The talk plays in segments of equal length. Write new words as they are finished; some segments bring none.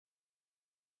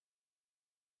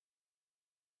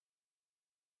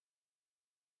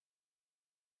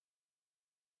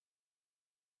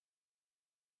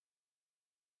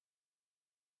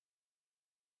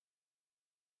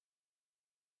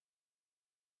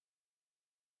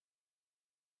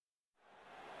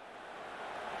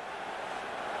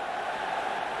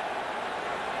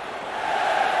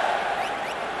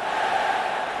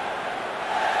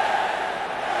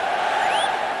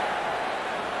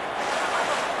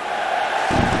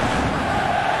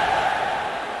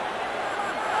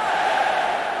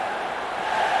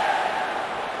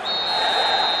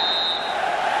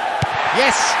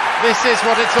This is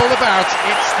what it's all about.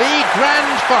 It's the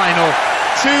grand final.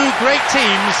 Two great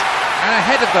teams, and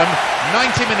ahead of them,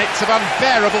 90 minutes of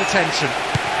unbearable tension.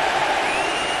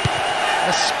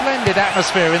 A splendid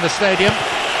atmosphere in the stadium.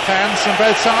 Fans from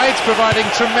both sides providing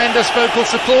tremendous vocal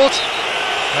support.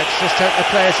 Let's just hope the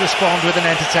players respond with an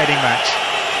entertaining match.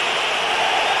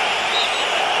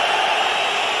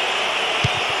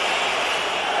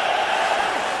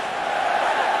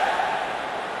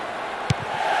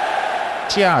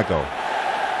 Thiago.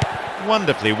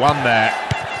 Wonderfully won there.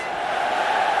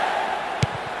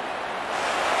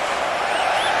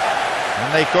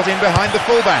 And they've got in behind the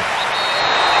fullback.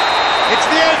 It's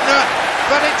the opener,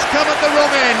 but it's come at the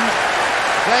wrong end.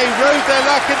 They rode their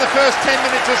luck in the first 10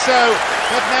 minutes or so,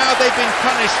 but now they've been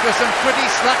punished for some pretty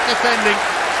slack defending.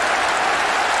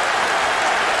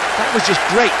 That was just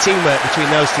great teamwork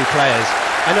between those two players,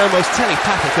 and almost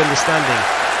telepathic understanding.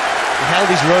 He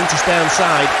held his run to stay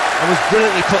onside and was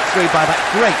brilliantly put through by that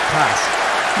great pass.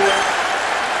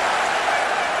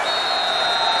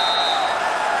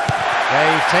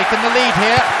 They've taken the lead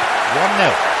here, 1-0.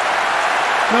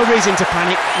 No reason to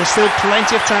panic, there's still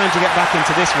plenty of time to get back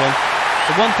into this one.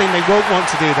 The one thing they won't want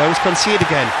to do though is concede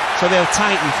again, so they'll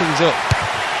tighten things up.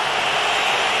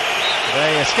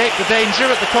 They escape the danger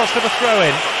at the cost of a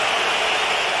throw-in.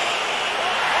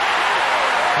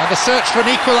 And the search for an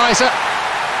equaliser.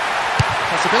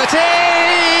 Possibility!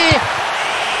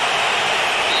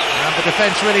 And the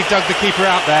defence really dug the keeper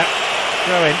out there.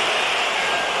 Throw-in.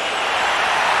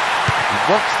 He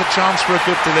wants the chance for a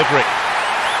good delivery.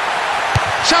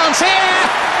 Chance here!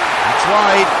 It's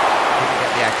wide. Didn't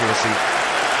get the accuracy.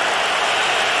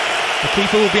 The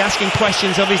keeper will be asking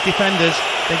questions of his defenders.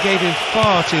 They gave him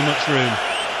far too much room.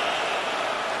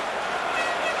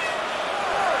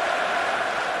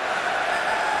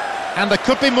 And there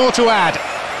could be more to add.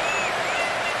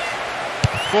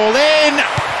 Ball in!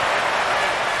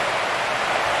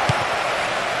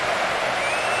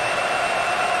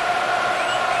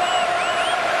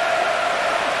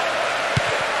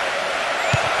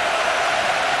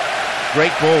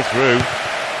 Great ball through.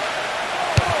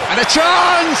 And a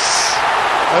chance!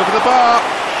 Over the bar.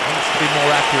 Needs to be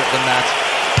more accurate than that.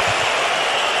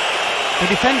 The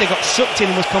defender got sucked in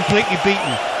and was completely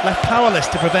beaten, left powerless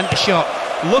to prevent the shot.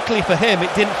 Luckily for him,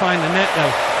 it didn't find the net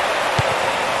though.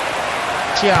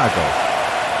 Thiago.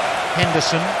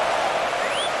 Henderson.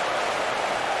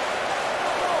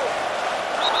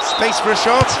 Space for a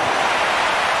shot.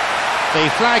 The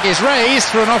flag is raised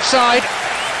for an offside.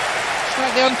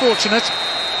 Slightly unfortunate.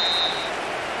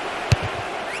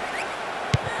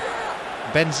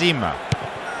 Benzema.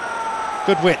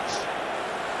 Good width.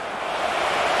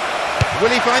 Will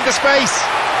he find the space?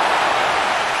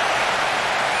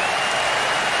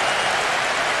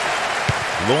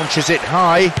 Launches it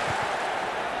high.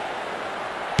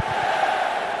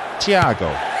 Thiago.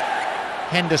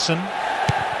 Henderson.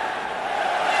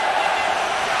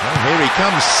 Oh, here he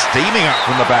comes, steaming up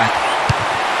from the back.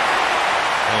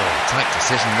 Oh, tight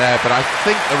decision there, but I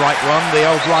think the right one. The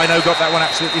old Rhino got that one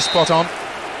absolutely spot on.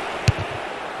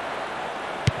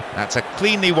 That's a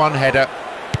cleanly won header.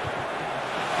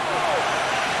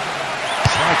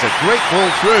 Slides a great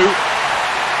ball through.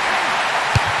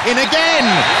 In again!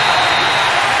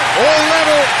 All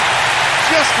level.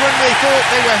 Just when they thought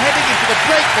they were heading into the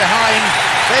break behind,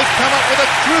 they've come up with a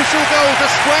crucial goal to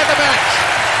square the match.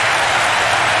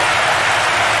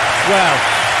 Well,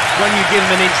 when you give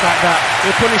him an inch like that,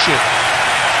 he'll punish you.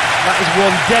 That was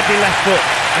one deadly left foot,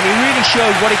 and he really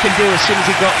showed what he can do as soon as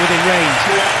he got within range.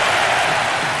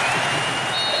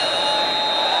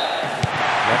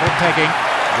 Level pegging,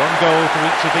 one goal for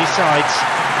each of these sides.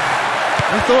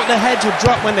 I thought their heads would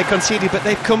drop when they conceded, but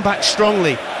they've come back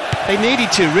strongly. They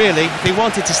needed to, really, if they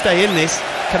wanted to stay in this.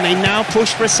 Can they now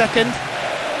push for a second?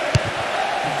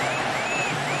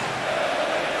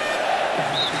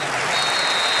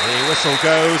 The whistle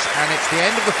goes, and it's the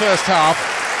end of the first half.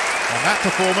 On that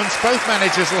performance, both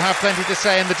managers will have plenty to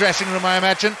say in the dressing room, I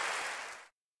imagine.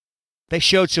 They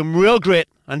showed some real grit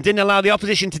and didn't allow the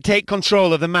opposition to take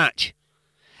control of the match.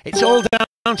 It's all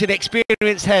down to the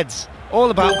experienced heads,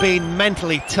 all about being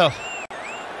mentally tough.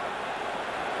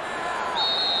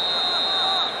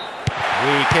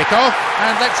 We kick off,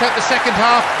 and let's hope the second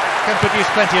half can produce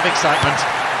plenty of excitement.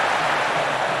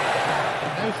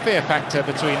 No fear factor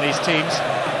between these teams.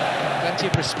 Plenty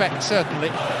of respect, certainly.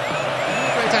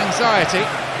 Great anxiety.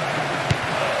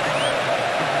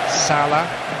 Salah.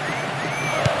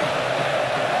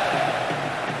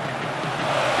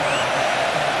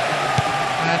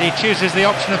 And he chooses the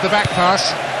option of the back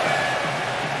pass.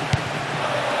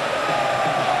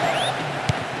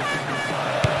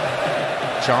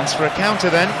 Chance for a counter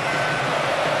then.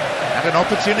 And an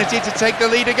opportunity to take the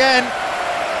lead again.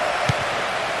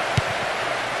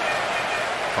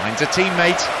 Finds a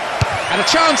teammate. And a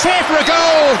chance here for a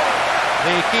goal!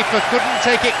 The keeper couldn't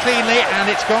take it cleanly, and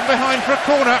it's gone behind for a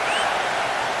corner.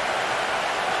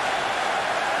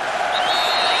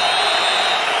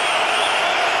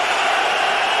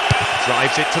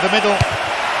 Drives it to the middle.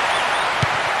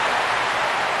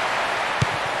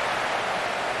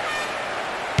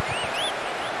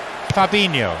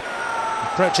 Fabinho,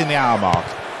 approaching the hour mark.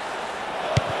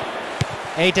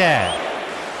 Eder.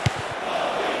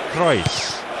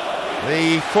 Kroos.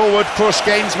 The forward push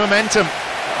gains momentum.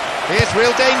 Here's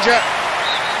real danger.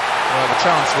 Well, the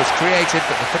chance was created,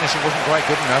 but the finishing wasn't quite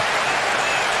good enough.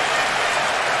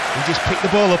 He just picked the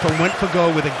ball up and went for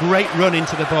goal with a great run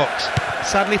into the box.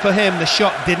 Sadly for him, the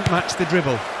shot didn't match the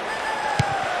dribble.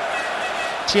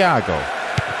 Thiago.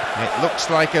 It looks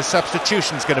like a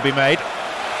substitution's going to be made.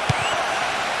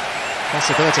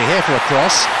 Possibility here for a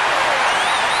cross.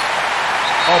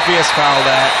 Obvious foul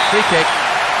there. Free kick.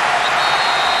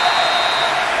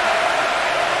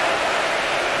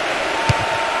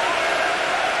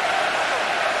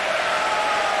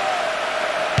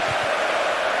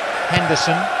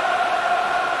 Henderson.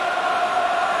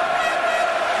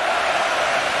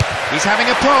 He's having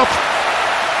a pop.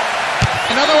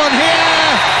 Another one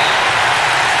here.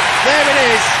 There it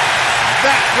is.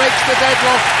 That breaks the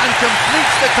deadlock and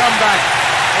completes the comeback.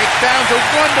 It's down to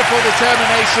wonderful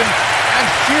determination and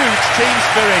huge team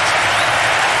spirit.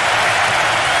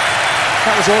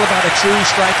 That was all about a true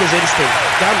striker's instinct,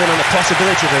 gambling on the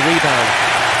possibility of a rebound.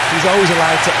 He's always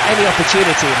allowed to any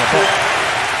opportunity in the box.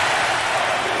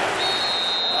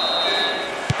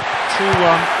 2-1,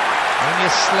 only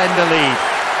a slender lead,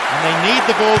 and they need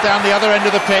the ball down the other end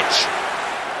of the pitch.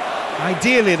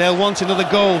 Ideally, they'll want another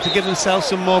goal to give themselves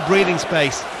some more breathing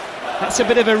space. That's a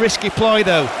bit of a risky ploy,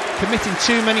 though, committing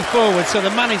too many forwards, so the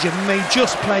manager may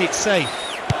just play it safe.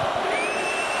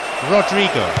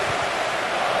 Rodrigo.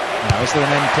 Now, is there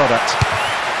an end product?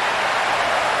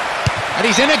 And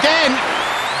he's in again!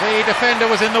 The defender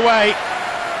was in the way.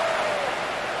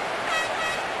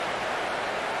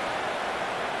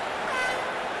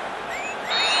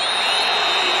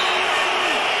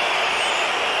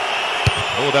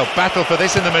 Oh, they'll battle for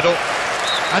this in the middle.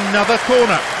 Another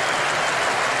corner.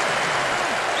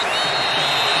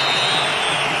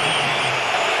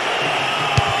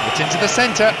 It's into the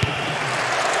centre.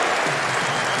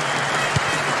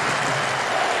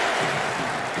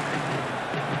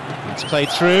 It's played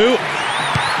through.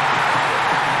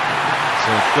 It's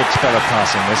a good spell of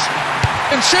passing this.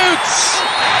 And shoots!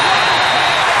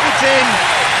 It's in.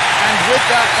 And with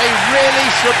that, they really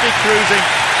should be cruising.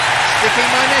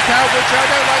 Sticking my neck out, which I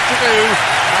don't like to do.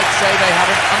 I'd say they have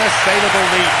an unassailable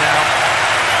lead now.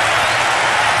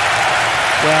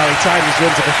 Well, he timed his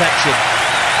run to perfection.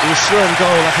 He was through on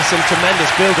goal after some tremendous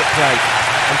build-up play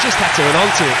and just had to run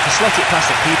onto it to slot it past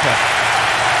the keeper.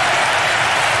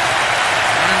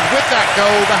 And with that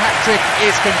goal, the hat-trick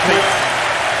is complete.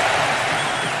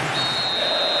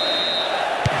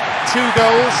 2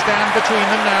 goals stand between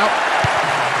them now.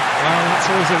 Well, that's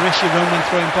always a risk you run when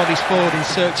throwing bodies forward in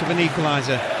search of an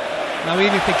equaliser. Now,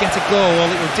 even if they get a goal, all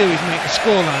it will do is make the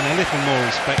scoreline a little more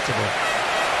respectable.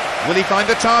 Will he find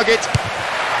the target?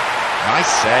 Nice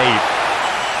save.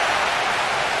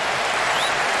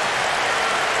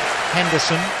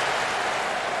 Henderson.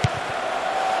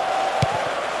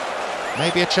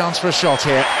 Maybe a chance for a shot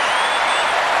here.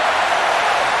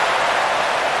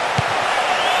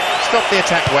 Stop the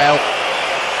attack well.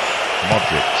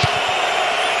 Madrid.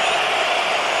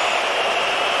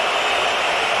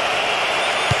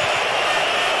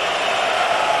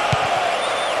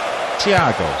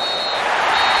 Thiago.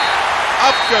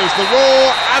 Up goes the roar,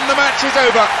 and the match is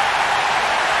over.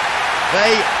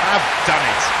 They have done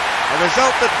it. A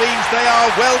result that means they are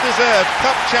well-deserved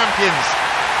cup champions.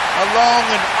 A long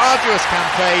and arduous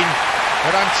campaign,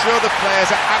 but I'm sure the players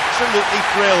are absolutely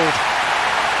thrilled.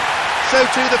 So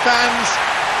too the fans,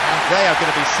 and they are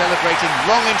going to be celebrating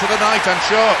long into the night, I'm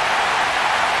sure.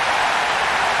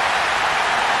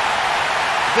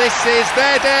 This is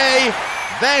their day,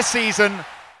 their season,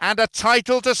 and a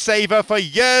title to savour for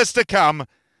years to come.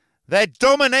 Their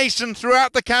domination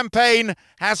throughout the campaign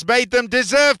has made them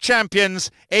deserved champions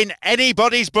in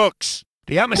anybody's books.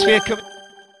 The atmosphere